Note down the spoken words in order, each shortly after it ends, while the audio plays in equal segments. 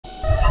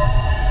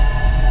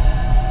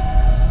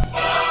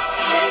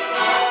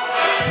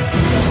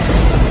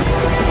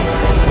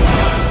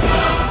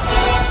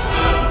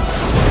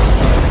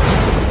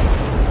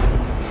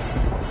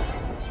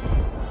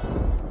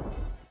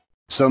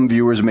Some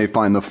viewers may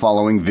find the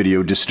following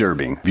video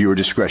disturbing. Viewer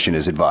discretion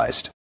is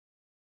advised.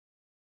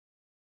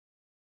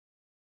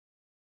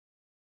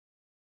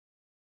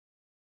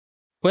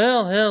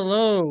 Well,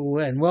 hello,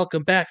 and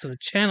welcome back to the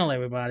channel,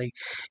 everybody.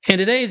 In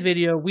today's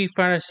video, we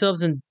find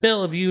ourselves in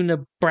Bellevue,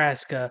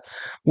 Nebraska,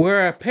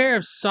 where a pair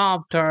of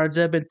Sovtards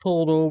have been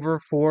pulled over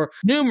for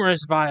numerous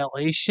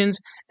violations,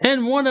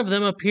 and one of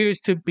them appears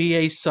to be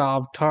a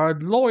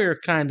Sovtard lawyer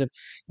kind of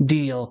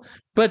deal.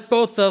 But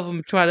both of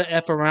them try to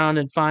F around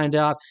and find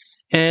out,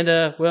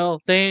 and, well,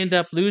 they end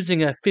up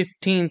losing a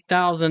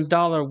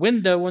 $15,000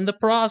 window in the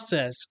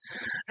process,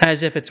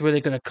 as if it's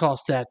really going to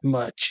cost that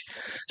much.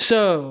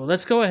 So,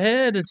 let's go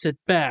ahead and sit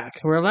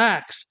back,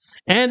 relax,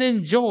 and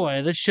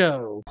enjoy the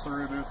show.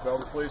 Sir,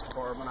 Bellevue Police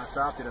Department, I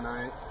stopped you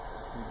tonight.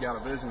 You've got a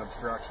vision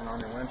obstruction on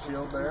your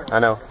windshield there. I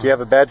know. Do you have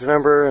a badge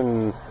number?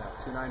 And Yeah,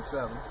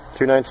 297.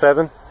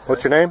 297? Okay.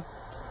 What's your name?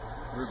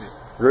 Ruby.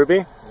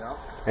 Ruby? Yeah.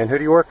 And who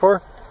do you work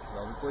for?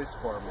 Bellevue Police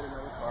Department.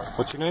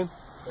 What's your name?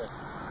 Okay.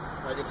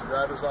 Can I get your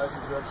driver's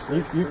license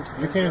registration?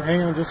 You can't.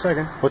 Hang on just a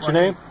second. What's your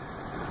name?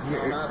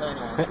 No, not hang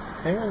on.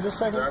 Hang on just a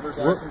second. Driver's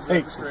license,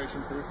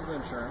 registration, proof of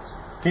insurance.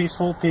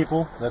 Peaceful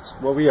people. That's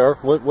what we are.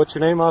 What's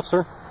your name,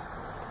 officer?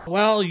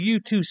 While you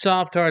two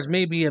Sovtards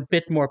may be a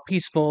bit more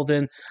peaceful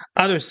than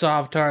other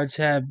Sovtards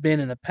have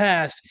been in the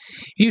past,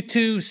 you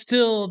two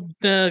still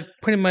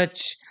pretty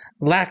much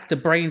lack the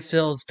brain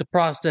cells to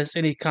process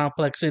any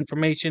complex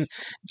information,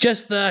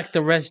 just like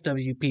the rest of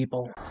you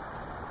people.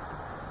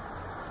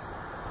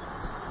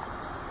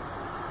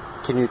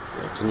 Can you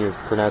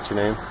pronounce your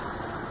name?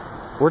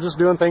 We're just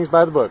doing things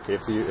by the book,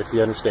 if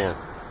you understand.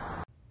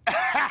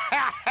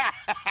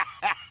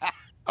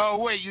 Oh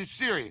wait, you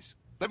serious?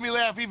 Let me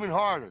laugh even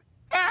harder.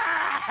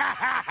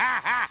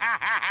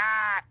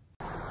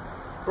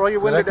 Roll your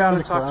window down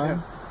and talk to him.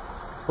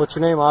 What's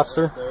your name,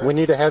 officer? We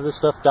need to have this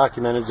stuff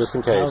documented just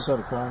in case. How is that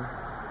a crime?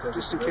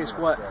 Just in case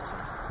what?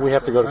 We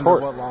have to go to Under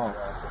court. what law?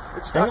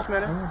 It's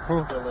documented.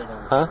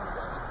 Huh?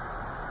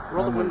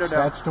 Roll the Under window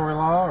down. statutory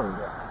law or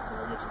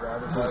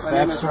is it My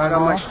name is statutory right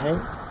on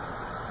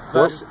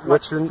law?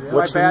 What's your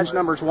My badge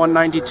number is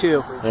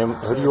 192. And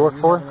who do you work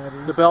for?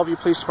 The Bellevue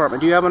Police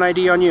Department. Do you have an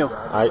ID on you?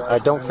 I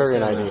don't carry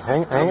an ID.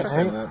 Hang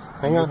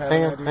on.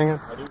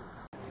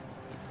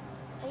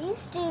 Are you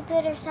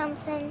stupid or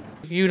something?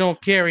 You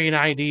don't carry an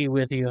ID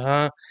with you,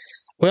 huh?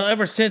 Well,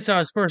 ever since I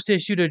was first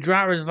issued a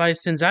driver's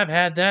license, I've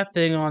had that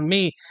thing on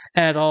me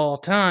at all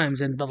times,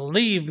 and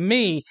believe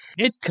me,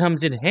 it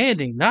comes in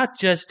handy, not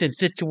just in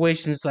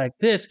situations like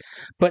this,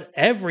 but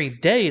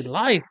everyday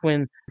life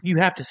when you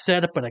have to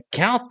set up an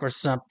account for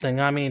something.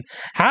 I mean,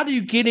 how do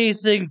you get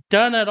anything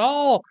done at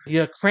all,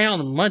 you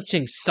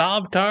crown-munching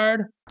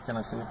Sovtard? Can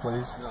I see it,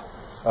 please?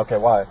 No. Okay,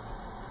 why?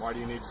 Why do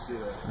you need to see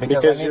that?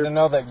 Because I need to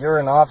know that you're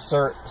an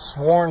officer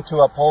sworn to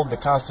uphold the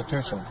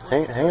Constitution.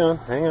 Hang on.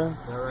 They're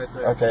right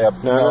there. Okay,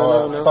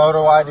 no.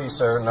 Photo ID,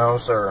 sir. No,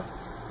 sir.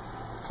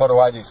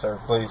 Photo ID, sir,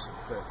 please.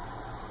 Okay.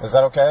 Is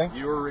that okay?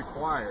 You are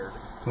required.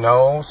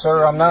 No,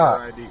 sir, I'm not.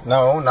 ID.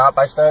 No, not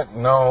by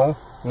No,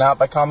 not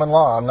by common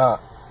law. I'm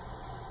not.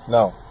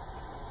 No.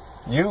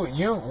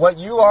 What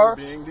you are?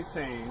 You're being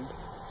detained.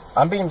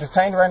 I'm being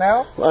detained right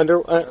now?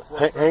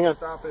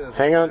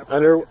 Hang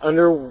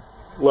on.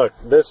 Look,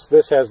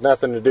 this has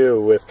nothing to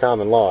do with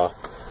common law.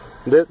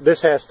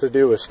 This has to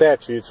do with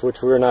statutes,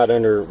 which we're not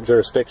under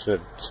jurisdiction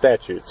of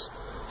statutes.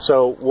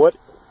 So what?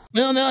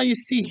 Well, now, you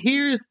see,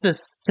 here's the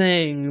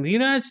thing. The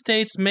United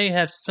States may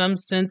have some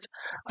sense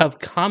of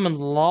common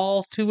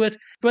law to it,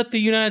 but the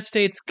United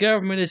States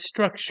government is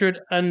structured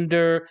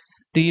under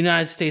the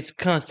United States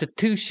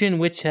Constitution,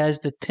 which has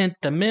the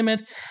 10th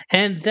Amendment,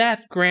 and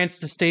that grants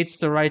the states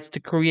the rights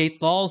to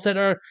create laws that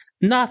are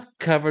not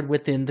covered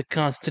within the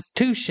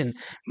Constitution,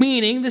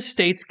 meaning the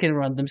states can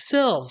run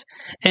themselves.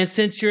 And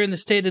since you're in the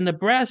state of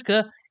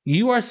Nebraska,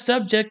 you are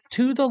subject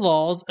to the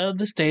laws of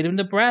the state of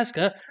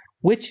Nebraska,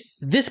 which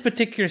this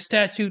particular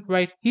statute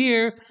right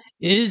here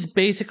is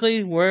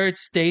basically where it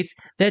states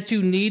that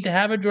you need to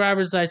have a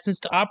driver's license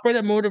to operate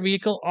a motor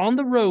vehicle on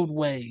the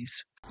roadways.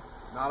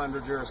 Not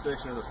under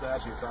jurisdiction of the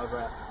statutes. How's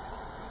that?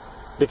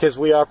 Because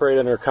we operate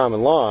under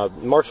common law.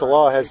 Martial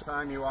law has.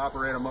 Anytime you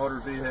operate a motor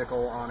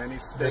vehicle on any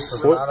state. This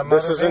is not a motor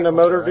This isn't a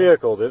motor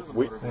vehicle.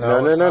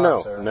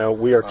 No.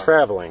 We are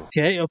traveling.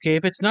 Okay.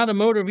 If it's not a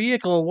motor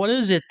vehicle, what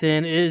is it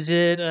then? Is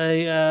it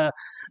a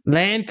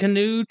land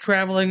canoe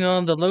traveling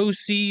on the low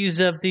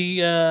seas of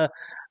the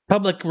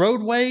public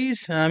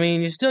roadways? I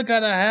mean, you still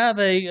gotta have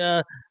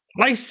a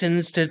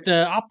license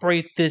to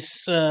operate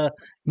this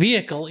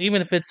vehicle,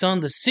 even if it's on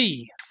the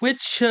sea.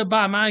 Which,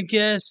 by my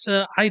guess,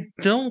 I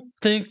don't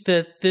think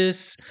that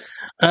this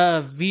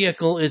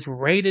vehicle is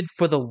rated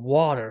for the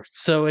water,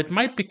 so it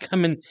might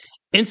become an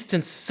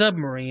instant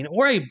submarine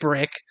or a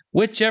brick,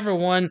 whichever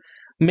one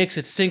makes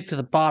it sink to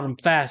the bottom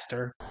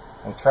faster.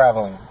 I'm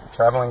traveling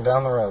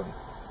down the road.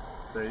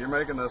 Okay, you're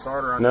making this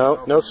harder on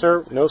No,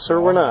 sir,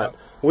 we're not.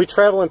 We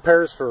travel in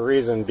pairs for a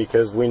reason,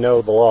 because we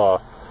know the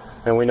law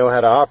and we know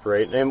how to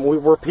operate, and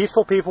we're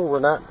peaceful people.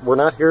 We're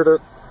not here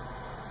to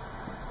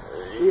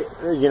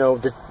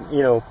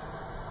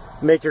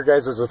make your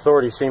guys'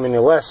 authority seem any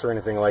less or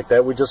anything like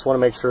that. We just want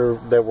to make sure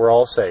that we're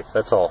all safe.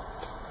 That's all.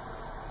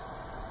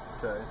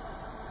 Okay.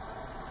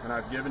 And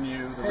I've given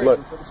you the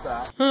reason for the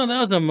stop. Oh, that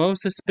was a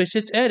most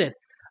suspicious edit.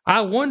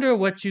 I wonder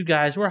what you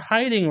guys were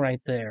hiding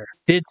right there.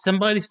 Did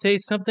somebody say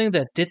something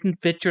that didn't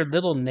fit your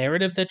little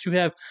narrative that you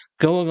have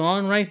going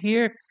on right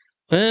here?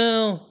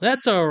 Well,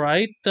 that's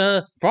alright.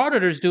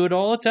 Frauditors do it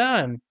all the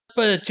time.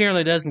 But it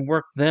generally doesn't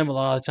work for them a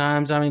lot of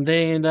times. I mean,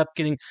 they end up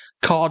getting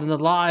caught in the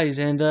lies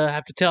and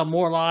have to tell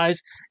more lies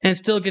and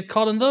still get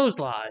caught in those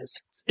lies.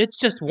 It's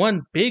just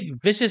one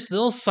big, vicious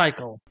little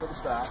cycle.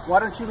 Why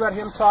don't you let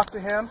him talk to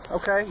him,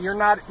 okay? You're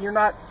not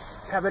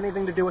have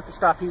anything to do with the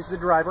stop. He's the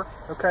driver,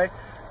 okay?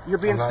 You're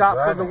being stopped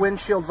for the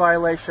windshield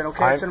violation,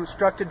 okay? It's an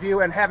obstructed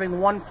view and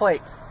having one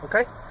plate,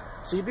 okay?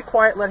 So you be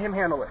quiet, let him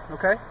handle it,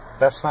 okay?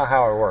 That's not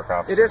how it works,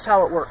 officer. It is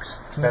how it works.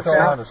 That's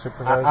not a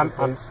supervisor,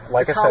 please.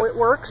 Like it's I said, how it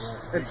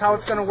works. It's how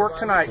it's going to work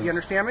tonight. You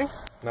understand me?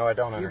 No, I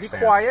don't You understand.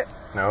 be quiet.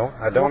 No,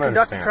 I don't We'll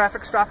conduct understand. the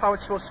traffic stop how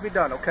it's supposed to be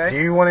done, okay? Do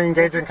you want to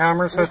engage in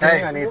commerce with me?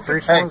 Hey, I need we'll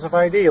 3 get- forms of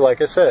ID, like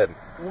I said.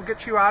 We'll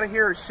get you out of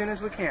here as soon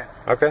as we can.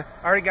 Okay.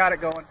 I already got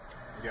it going.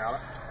 You got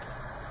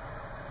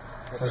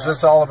it? Is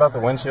this all about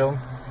the windshield?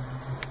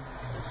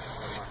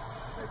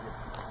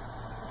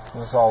 Is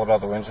this all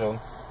about the windshield?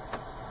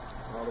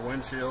 Well, the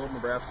windshield,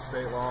 Nebraska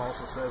state law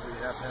also says that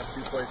you have to have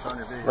 2 plates on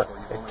your vehicle.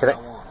 You've only Can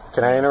got one.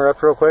 Can I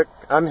interrupt real quick?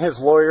 I'm his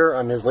lawyer.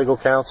 I'm his legal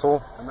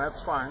counsel. And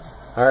that's fine.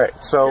 All right.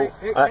 So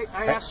I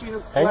asked you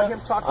to hang let on.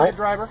 him talk to the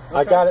driver.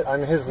 I got it.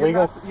 I'm his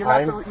legal. You're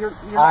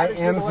not his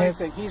legal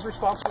anything. He's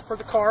responsible for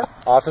the car.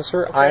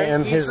 Officer. Okay? I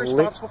am He's his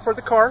responsible for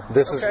the car.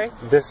 This is- okay?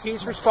 this-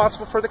 He's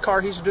responsible for the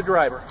car. He's the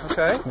driver.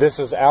 Okay. This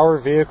is our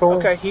vehicle.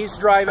 Okay. He's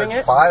driving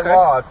it. By okay?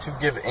 law, to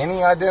give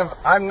any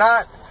I'm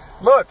not.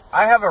 Look,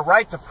 I have a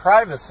right to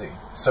privacy,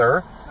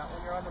 sir. Not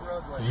when you're on the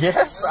roadway.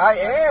 Yes, I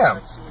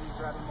am.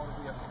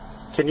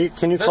 Can you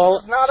This call?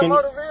 is not a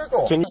motor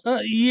vehicle. Can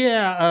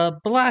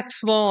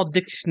Black's Law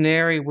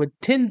Dictionary would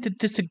tend to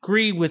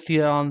disagree with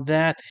you on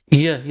that.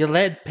 You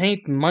lead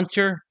paint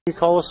muncher. you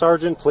call a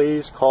sergeant,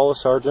 please? Call a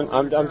sergeant.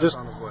 I'm just.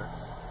 On his way.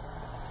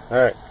 All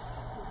right.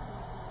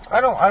 I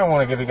don't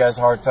want to give you guys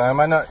a hard time.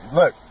 I know.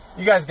 Look,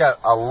 you guys got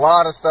a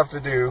lot of stuff to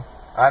do.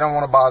 I don't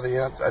want to bother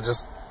you. I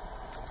just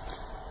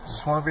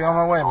want to be on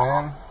my way,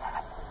 man.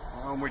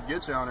 Well, we'd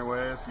get you on your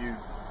way if you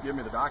give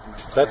me the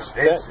documents.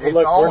 It's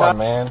look, all we're not. on,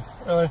 man.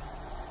 Really?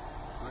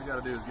 All you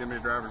got to do is give me a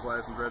driver's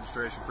license,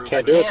 registration proof.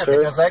 Can't do it, Yeah, sir.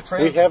 because that We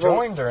creates have a-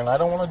 joinder, and I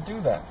don't want to do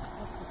that.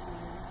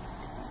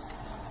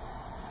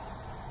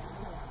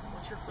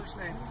 What's your first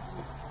name?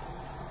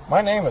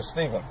 My name is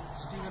Steven.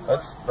 Steven.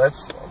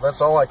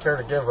 That's all I care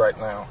to give right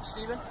now.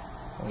 Steven?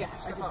 Yeah.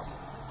 Step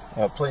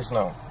out. Please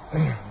no.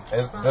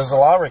 Does the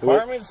law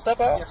require me to step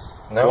out? Yes.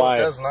 No, Why?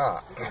 it does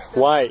not.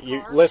 Why?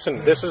 You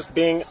listen. This is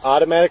being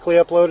automatically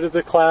uploaded to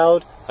the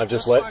cloud. I've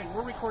just That's let. fine.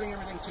 We're recording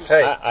everything too.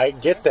 Hey, I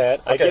get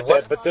that. I Okay, get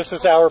what- that. But this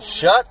is our.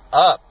 shut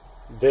up.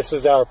 This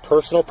is our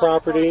personal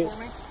property. For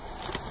me?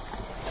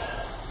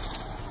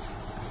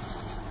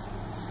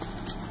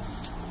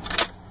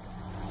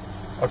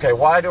 Okay,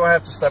 why do I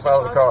have to step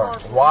out of the car?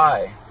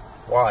 Why?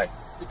 Why?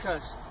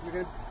 Because you're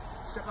going to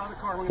step out of the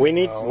car. We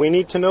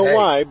need to know Hey,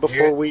 why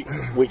before you- we You're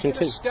going to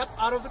continue. step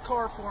out of the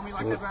car for me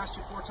like I've asked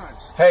you 4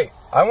 times. Hey,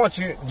 I want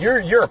you.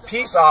 You're a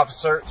peace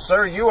officer,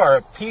 sir. You are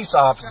a peace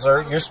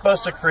officer. You're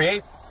supposed to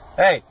create.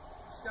 Hey,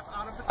 Step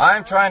out of the car.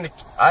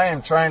 I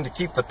am trying to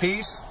keep the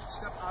peace.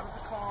 Step out of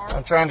the car.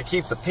 I'm trying to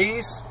keep the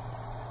peace.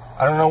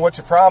 I don't know what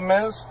your problem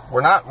is.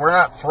 We're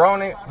not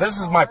throwing it. This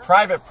is my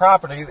private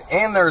property,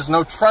 and there is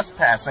no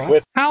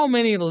trespassing. How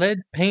many lead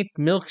paint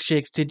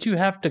milkshakes did you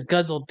have to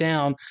guzzle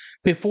down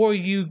before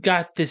you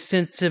got this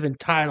sense of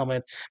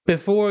entitlement?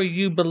 Before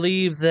you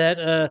believed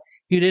that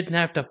you didn't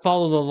have to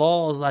follow the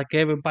laws like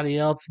everybody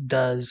else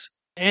does?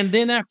 And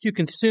then after you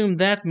consumed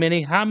that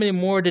many, how many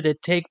more did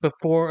it take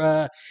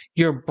before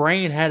your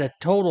brain had a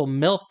total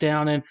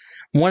meltdown and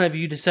one of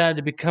you decided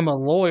to become a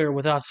lawyer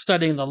without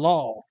studying the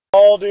law?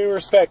 All due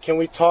respect, can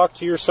we talk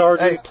to your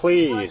sergeant, Hey.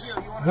 please?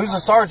 Who's a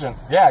sergeant?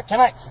 Yeah, can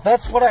I?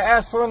 That's what I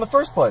asked for in the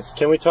first place.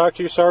 Can we talk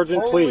to your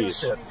sergeant, Holy please?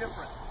 shit. Any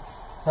different.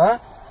 Huh? I'm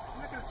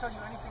not going to tell you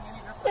anything any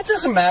different. It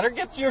doesn't matter.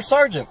 Get to your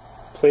sergeant.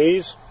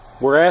 Please?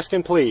 We're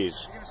asking,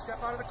 please. You're going to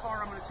step out of the car.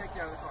 I'm going to take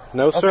you out of the car.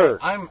 No, Okay, sir.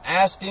 I'm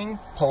asking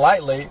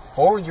politely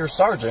for your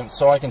sergeant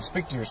so I can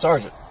speak to your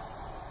sergeant.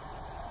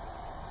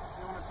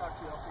 You want to talk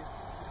to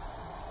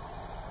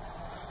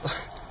LT?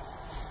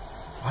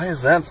 Why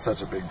is that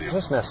such a big deal? Is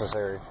this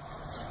necessary?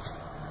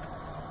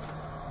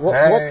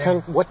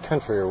 Hey. What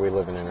country are we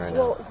living in right now?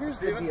 Well, here's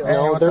the deal. Hey,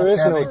 No, what's there up,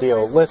 is no Kathy?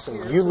 deal.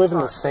 Listen, you live in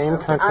the same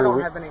country. I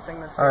don't have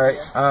anything that's All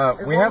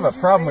right, we have a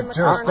problem with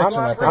jurisdiction,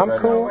 I think. I'm right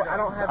cool.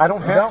 now. I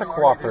don't have to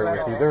cooperate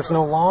with you. There's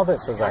no law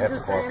that says I have to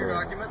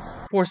cooperate with you.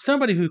 For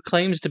somebody who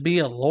claims to be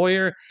a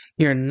lawyer,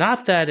 you're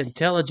not that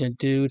intelligent,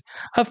 dude.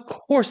 Of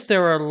course,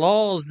 there are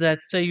laws that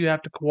say you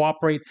have to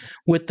cooperate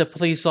with the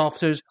police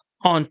officers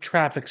on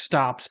traffic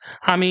stops.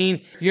 I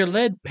mean, your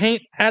lead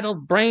paint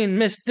addled brain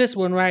missed this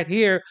one right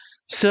here.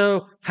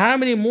 So, how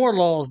many more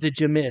laws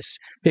did you miss?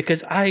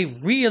 Because I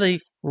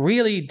really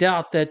really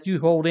doubt that you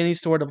hold any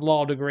sort of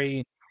law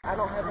degree. I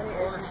don't have any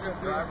issue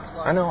with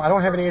you. I know, I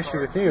don't have any issue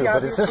with you,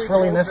 but is this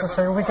really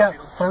necessary? We got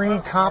 3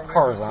 cop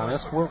cars on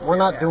us. We're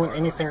not doing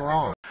anything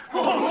wrong.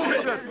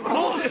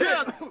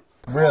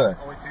 Really?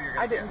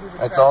 I didn't do this.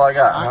 That's all I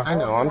got, huh? I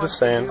know, I'm just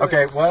saying.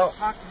 Okay, well,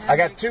 I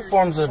got 2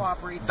 forms of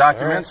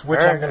documents,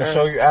 which I'm going to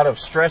show you out of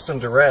stress and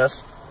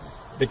duress,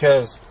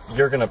 because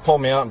you're going to pull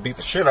me out and beat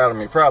the shit out of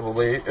me,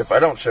 probably, if I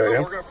don't show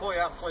you. We're going to pull you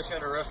out and place you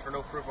under arrest for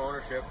no proof of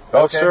ownership.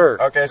 Oh, Okay, sir.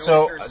 Okay,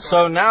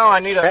 so now I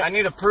need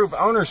to prove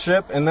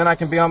ownership, and then I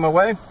can be on my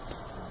way?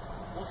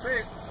 We'll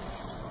see.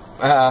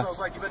 Smells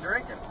like you've been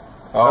drinking.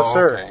 Oh, No,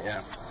 sir. okay,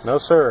 yeah. No,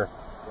 sir.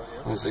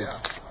 We'll see.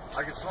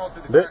 I can smell it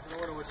through the crack in the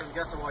window, which I'm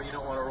guessing why you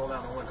don't want to roll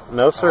down the window.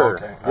 No, sir.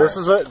 Oh, okay.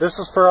 This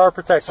is for our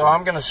protection. So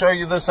I'm going to show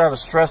you this out of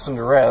stress and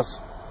duress.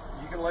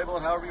 You can label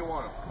it however you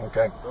want it.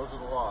 Okay. Those are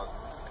the laws.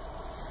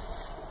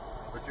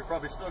 But you're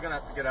probably still going to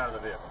have to get out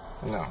of the vehicle.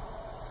 No.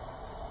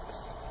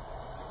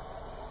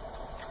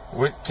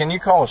 Can you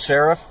call a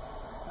sheriff?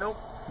 Nope.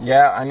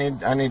 Yeah, I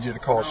need you to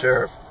call a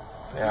sheriff.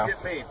 Yeah. You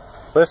get me.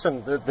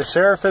 Listen, the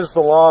sheriff is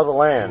the law of the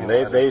land.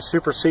 They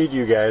supersede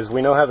you guys.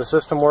 We know how the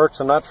system works.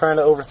 I'm not trying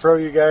to overthrow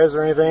you guys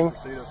or anything.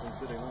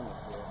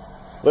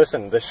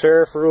 Listen, the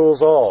sheriff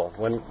rules all.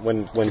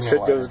 When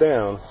shit goes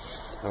down,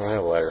 I don't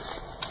have a lighter.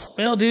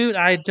 Well, dude,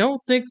 I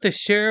don't think the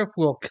sheriff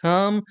will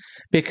come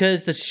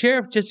because the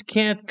sheriff just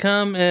can't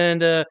come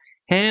and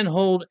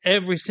handhold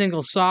every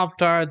single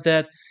Sovtard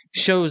that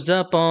shows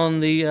up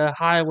on the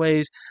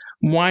highways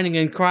whining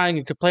and crying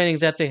and complaining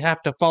that they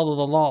have to follow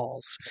the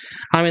laws.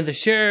 I mean, the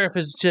sheriff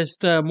is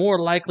just more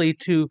likely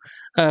to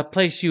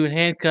place you in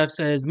handcuffs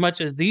as much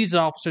as these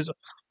officers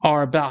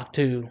are about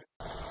to.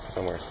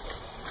 Somewhere.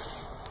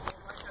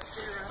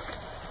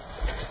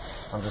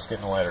 I'm just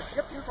getting a lighter.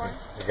 Yep, you're fine.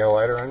 You got a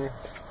lighter on you?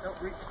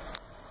 Don't reach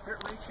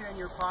in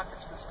your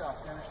pockets for stuff.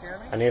 You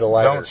understand me? I need a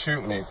lighter. Don't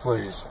shoot me,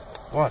 please.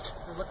 What?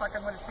 Does it look like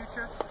I'm going to shoot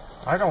you?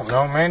 I don't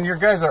know, man. You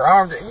guys are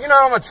armed. You know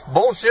how much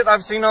bullshit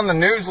I've seen on the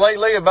news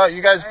lately about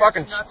you guys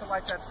fucking... I asked you not to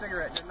light that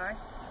cigarette, didn't I?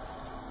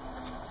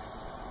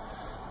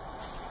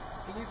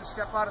 You need to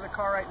step out of the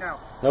car right now.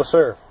 No,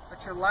 sir.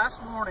 That's your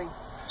last warning.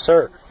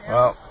 Sir.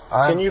 Well,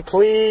 can you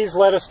please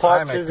let us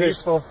talk to the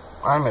peaceful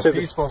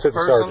to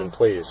the sergeant,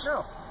 please?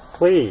 No.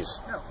 Please.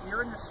 No,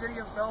 you're in the city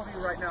of Bellevue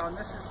right now, and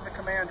this is the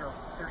commander.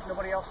 There's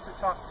nobody else to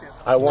talk to.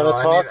 I want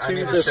to talk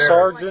to the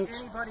sergeant.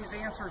 Anybody's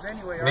answers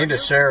anyway. Need a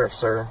sheriff,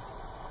 sir.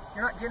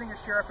 You're not getting a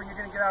sheriff, and you're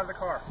going to get out of the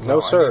car. No,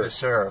 sir. I need a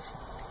sheriff.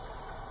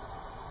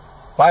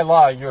 By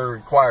law, you're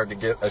required to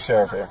get a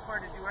sheriff here.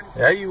 Required to do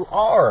anything. Yeah, you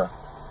are.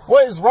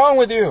 What is wrong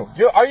with you?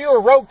 Are you a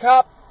rogue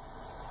cop?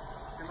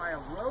 Am I a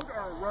rogue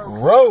or a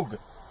rogue? Rogue.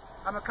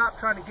 I'm a cop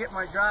trying to get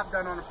my job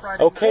done on a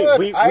Friday Okay,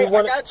 night. I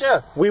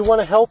gotcha. We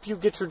want to help you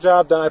get your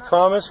job done. I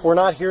promise. We're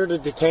not here to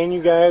detain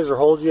you guys or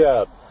hold you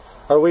up.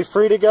 Are we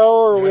free to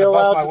go, or are we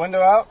allowed? Bust my window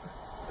out?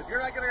 If you're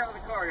not getting out of the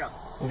car, yeah.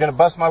 You're gonna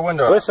bust my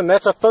window out. Listen,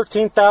 that's a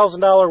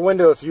 $13,000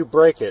 window if you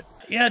break it.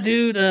 Yeah,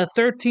 dude,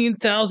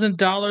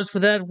 $13,000 for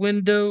that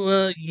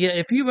window. Yeah,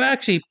 if you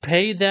actually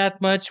paid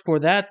that much for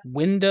that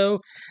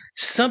window,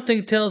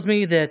 something tells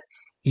me that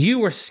you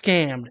were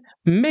scammed.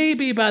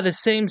 Maybe by the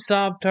same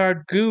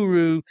Sovtard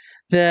guru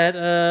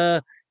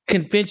that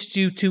convinced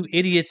you two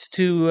idiots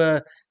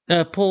to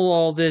pull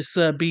all this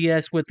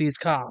BS with these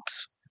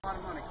cops.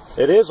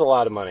 It is a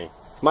lot of money.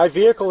 My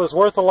vehicle is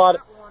worth a lot.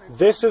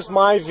 This is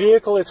my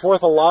vehicle. It's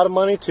worth a lot of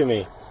money to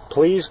me.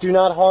 Please do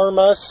not harm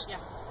us.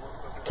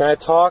 Can I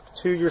talk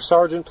to your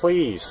sergeant,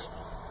 please?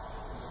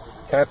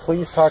 Can I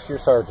please talk to your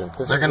sergeant?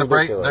 They're gonna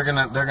break. They're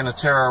gonna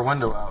tear our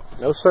window out.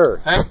 No, sir.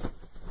 Hey.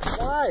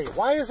 Why?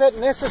 Why is that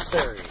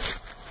necessary?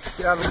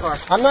 Get out of the car.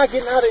 I'm not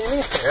getting out of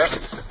anything. Yep.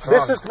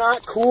 This is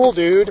not cool,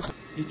 dude.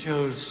 He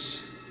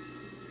chose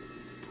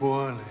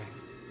poorly.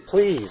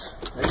 Please.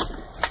 Hey.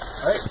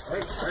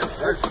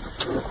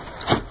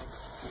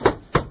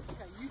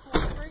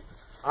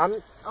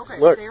 Okay,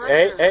 Look, stay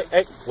right there.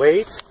 hey,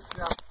 wait.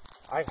 No.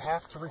 I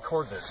have to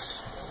record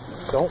this.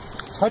 Don't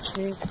touch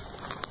me.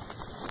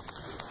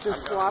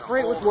 Just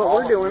cooperate with what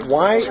we're doing.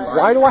 Why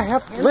do I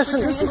have to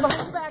listen? Hey.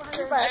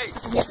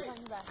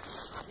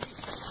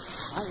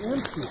 I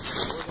am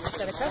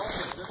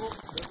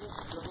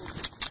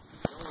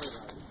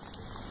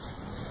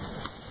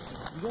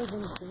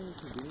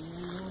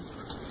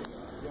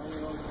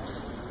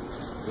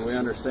Do we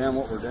understand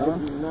what we're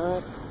doing? do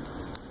not.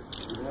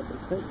 You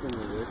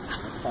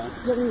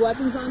have any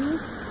weapons on you?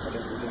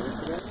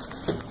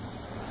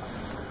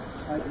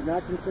 I do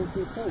not consent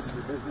to assault.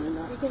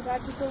 You can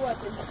practice your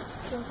weapons.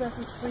 Since that's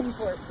the Supreme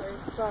Court, sir.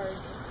 Sorry.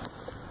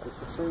 The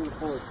Supreme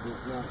Court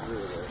does not do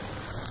that.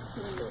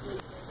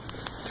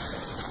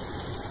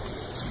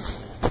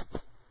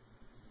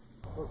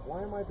 Look,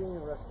 why am I being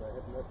arrested?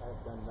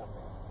 I've done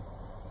nothing.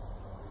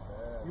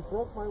 You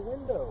broke my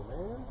window,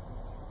 man.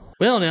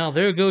 Well, now,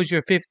 there goes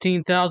your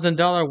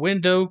 $15,000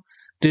 window,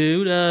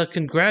 dude.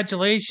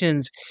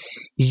 Congratulations.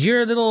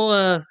 Your little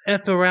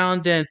F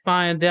around and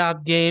find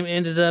out game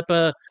ended up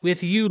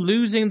with you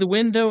losing the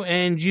window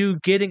and you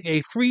getting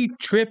a free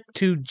trip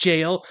to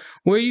jail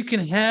where you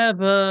can have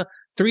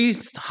 3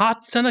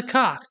 hots and a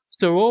cot.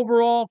 So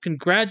overall,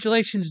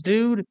 congratulations,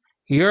 dude.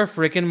 You're a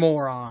freaking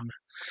moron.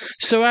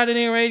 So at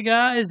any rate,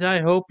 guys,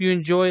 I hope you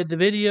enjoyed the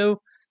video.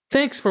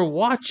 Thanks for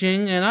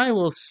watching, and I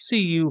will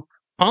see you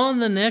on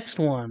the next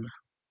one.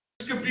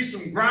 This could be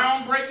some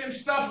groundbreaking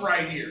stuff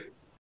right here.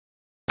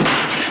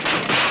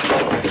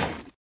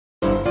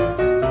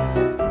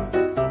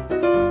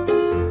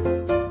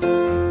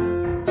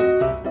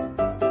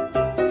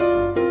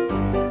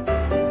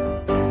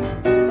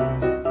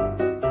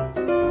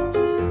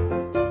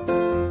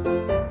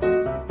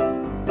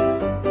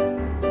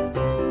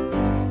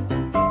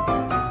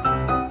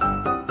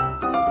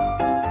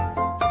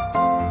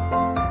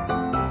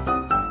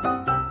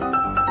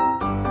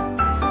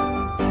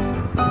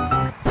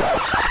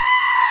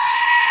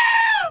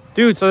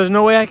 Dude, so there's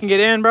no way I can get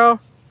in, bro?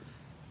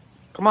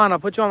 Come on, I'll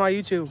put you on my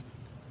YouTube.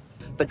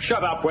 But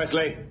shut up,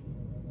 Wesley.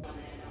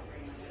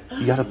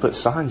 You gotta put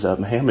signs up,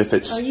 ma'am, if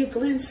it's... Are you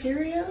Glenn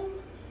Serio?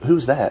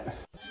 Who's that?